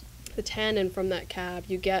the tannin from that cab.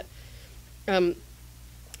 You get some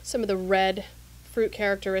of the red fruit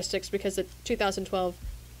characteristics because the 2012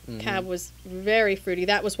 cab was very fruity.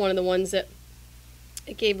 That was one of the ones that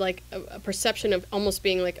it gave like a perception of almost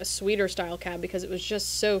being like a sweeter style cab because it was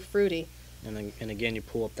just so fruity. And again, you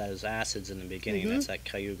pull up those acids in the beginning. That's that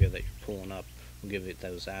cayuga that you're pulling up will give it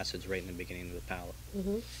those acids right in the beginning of the palate.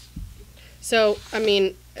 So, I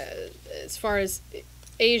mean, as far as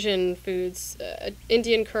Asian foods,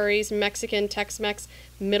 Indian curries, Mexican, Tex-Mex,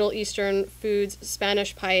 Middle Eastern foods,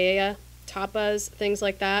 Spanish paella, tapas, things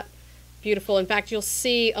like that. Beautiful. In fact, you'll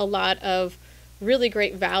see a lot of really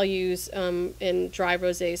great values in dry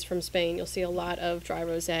rosés from Spain. You'll see a lot of dry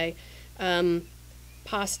rosé.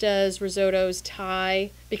 Pastas, risottos, Thai,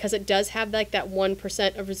 because it does have like that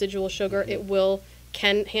 1% of residual sugar, it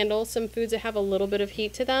can handle some foods that have a little bit of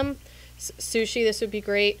heat to them. Sushi, this would be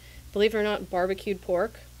great. Believe it or not, barbecued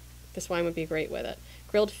pork, this wine would be great with it.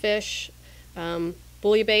 Grilled fish,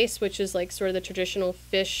 bouillabaisse, which is like sort of the traditional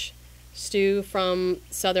fish stew from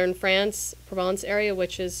southern France, Provence area,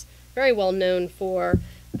 which is very well known for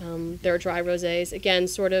their dry rosés. Again,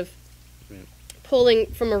 sort of pulling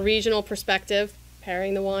from a regional perspective,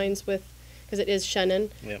 pairing the wines with, because it is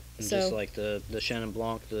Chenin. Yeah, and so, just like the Chenin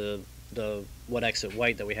Blanc, the What Exit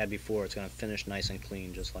White that we had before, it's going to finish nice and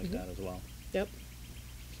clean just like that as well. Yep.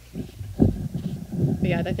 But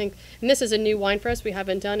yeah, I think, and this is a new wine for us. We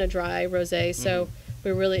haven't done a dry rosé, so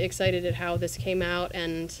we're really excited at how this came out,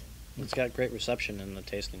 and it's got great reception in the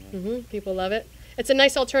tasting. People love it. It's a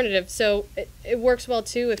nice alternative, so it works well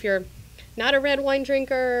too if you're not a red wine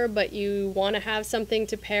drinker, but you want to have something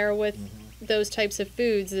to pair with those types of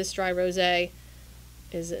foods. This dry rosé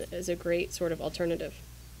is a great sort of alternative.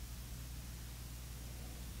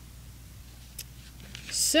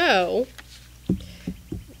 So,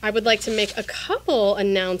 I would like to make a couple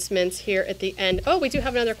announcements here at the end. Oh, we do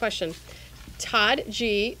have another question. Todd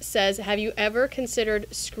G says, have you ever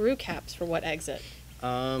considered screw caps for What Exit?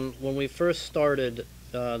 When we first started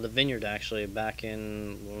the vineyard, actually, back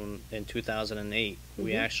in 2008,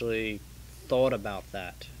 we actually thought about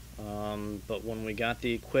that. But when we got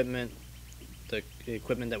the equipment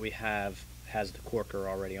that we have has the corker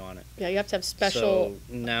already on it. Yeah, you have to have special So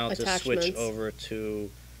now to attachments. switch over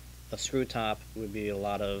to a screw top would be a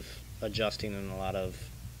lot of adjusting and a lot of,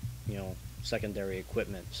 secondary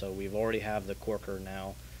equipment. So we've already have the corker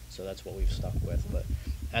now, so that's what we've stuck with. But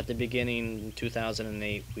at the beginning, in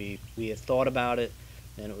 2008, we had thought about it,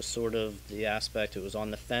 and it was sort of the aspect, it was on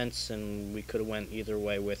the fence, and we could have went either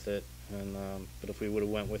way with it. And but if we would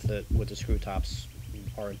have went with it with the screw tops,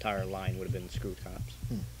 our entire line would have been screw tops.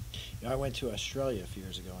 I went to Australia a few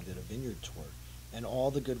years ago and did a vineyard tour, and all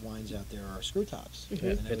the good wines out there are screw tops.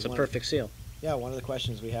 Yeah, it's a perfect seal. Yeah, one of the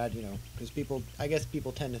questions we had, because I guess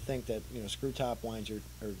people tend to think that, screw top wines are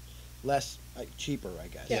less cheaper, I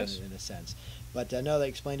guess, Yes. in a sense. But no, they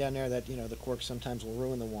explained down there that, the cork sometimes will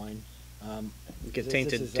ruin the wine. You get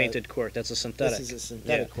this is tainted cork. That's a synthetic. This is a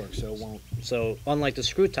synthetic cork, so it won't. So unlike the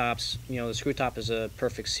screw tops, the screw top is a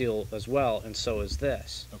perfect seal as well, and so is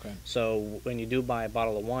this. Okay. So when you do buy a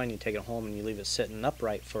bottle of wine, you take it home and you leave it sitting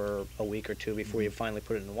upright for a week or two before you finally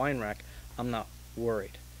put it in the wine rack. I'm not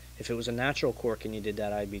worried. If it was a natural cork and you did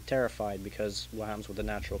that, I'd be terrified, because what happens with the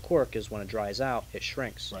natural cork is when it dries out, it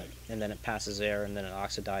shrinks. Right. And then it passes air, and then it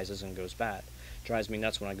oxidizes and goes bad. Drives me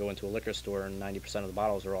nuts when I go into a liquor store and 90% of the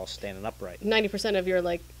bottles are all standing upright. 90% of your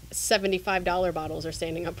like $75 bottles are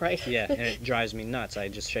standing upright. Yeah, and it drives me nuts. I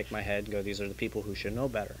just shake my head and go, these are the people who should know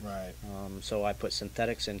better. Right. So I put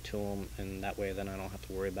synthetics into them, and that way then I don't have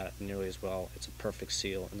to worry about it nearly as well. It's a perfect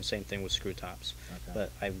seal, and the same thing with screw tops. Okay.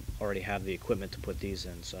 But I already have the equipment to put these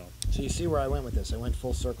in, so. So you see where I went with this. I went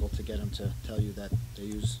full circle to get them to tell you that they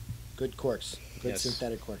use good corks, good Yes.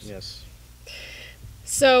 synthetic corks. Yes.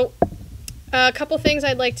 So, a couple things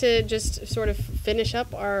I'd like to just sort of finish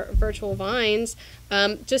up our virtual vines.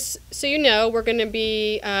 Just so you know, we're going to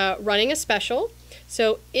be running a special.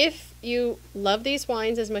 So if you love these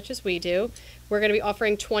wines as much as we do, we're going to be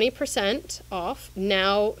offering 20% off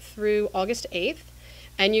now through August 8th.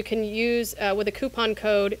 And you can use with a coupon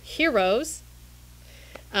code HEROES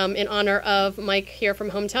in honor of Mike here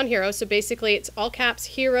from Hometown Heroes. So basically it's all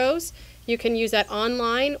caps HEROES. You can use that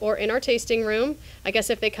online or in our tasting room. I guess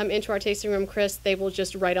if they come into our tasting room, Chris, they will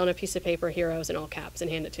just write on a piece of paper HEROES in all caps and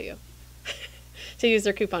hand it to you to use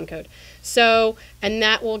their coupon code. So, and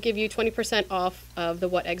that will give you 20% off of the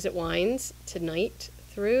What Exit wines tonight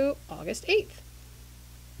through August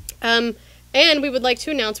 8th. And we would like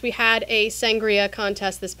to announce we had a sangria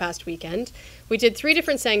contest this past weekend. We did 3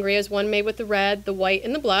 different sangrias, one made with the red, the white,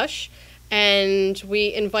 and the blush. And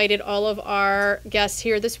we invited all of our guests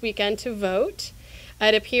here this weekend to vote.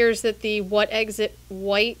 It appears that the What Exit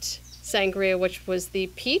white sangria, which was the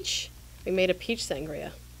peach, we made a peach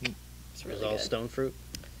sangria. It's really It was all good. stone fruit.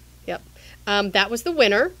 Yep. That was the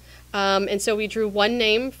winner. And so we drew one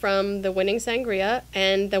name from the winning sangria,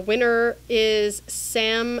 and the winner is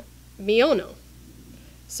Sam Miono.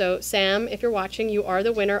 So Sam, if you're watching, you are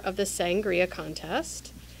the winner of the sangria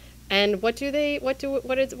contest. And what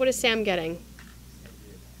is Sam getting?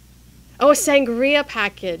 Oh, a sangria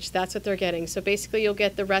package. That's what they're getting. So basically you'll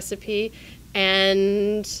get the recipe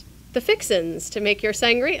and the fixins to make your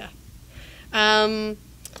sangria.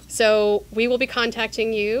 So we will be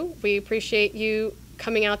contacting you. We appreciate you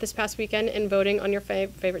coming out this past weekend and voting on your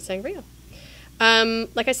favorite sangria.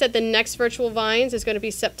 Like I said, the next Virtual Vines is going to be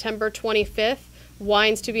September 25th.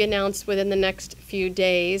 Wines to be announced within the next few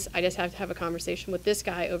days. I just have to have a conversation with this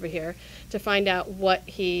guy over here to find out what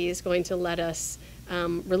he's going to let us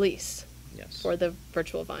release for the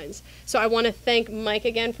Virtual Vines. So I want to thank Mike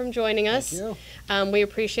again for joining us. Thank you. We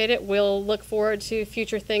appreciate it. We'll look forward to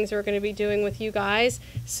future things we're going to be doing with you guys.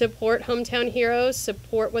 Support Hometown Heroes.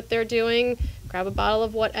 Support what they're doing. Grab a bottle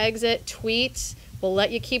of What Exit. Tweet. We'll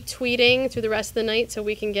let you keep tweeting through the rest of the night so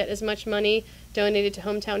we can get as much money donated to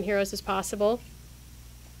Hometown Heroes as possible.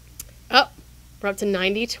 Oh, we're up to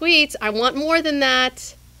 90 tweets. I want more than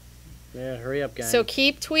that. Yeah, hurry up, guys. So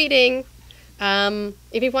keep tweeting.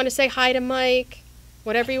 If you want to say hi to Mike,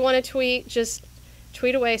 whatever you want to tweet, just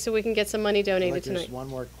tweet away so we can get some money donated tonight. There's one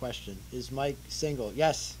more question. Is Mike single?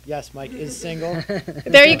 Yes, Mike is single.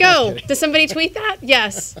 There you go. Does somebody tweet that?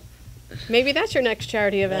 Yes. Maybe that's your next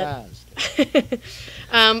charity event.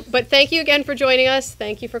 Yes. But thank you again for joining us.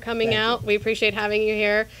 Thank you for coming Thank out. you. We appreciate having you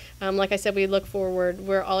here. Like I said, we look forward.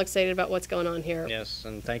 We're all excited about what's going on here. Yes,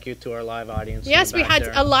 and thank you to our live audience. Yes, we had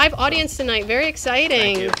a live audience tonight. Very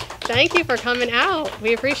exciting. Thank you. Thank you for coming out.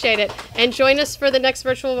 We appreciate it. And join us for the next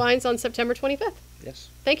Virtual Vines on September 25th. Yes,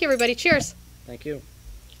 Thank you, everybody. Cheers. thank you.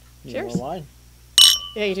 You Cheers. want wine?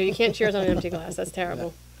 Yeah, you do. You can't cheers on an empty glass. That's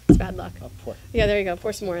terrible. It's bad luck. I'll pour. Yeah, there you go.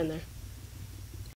 Pour some more in there.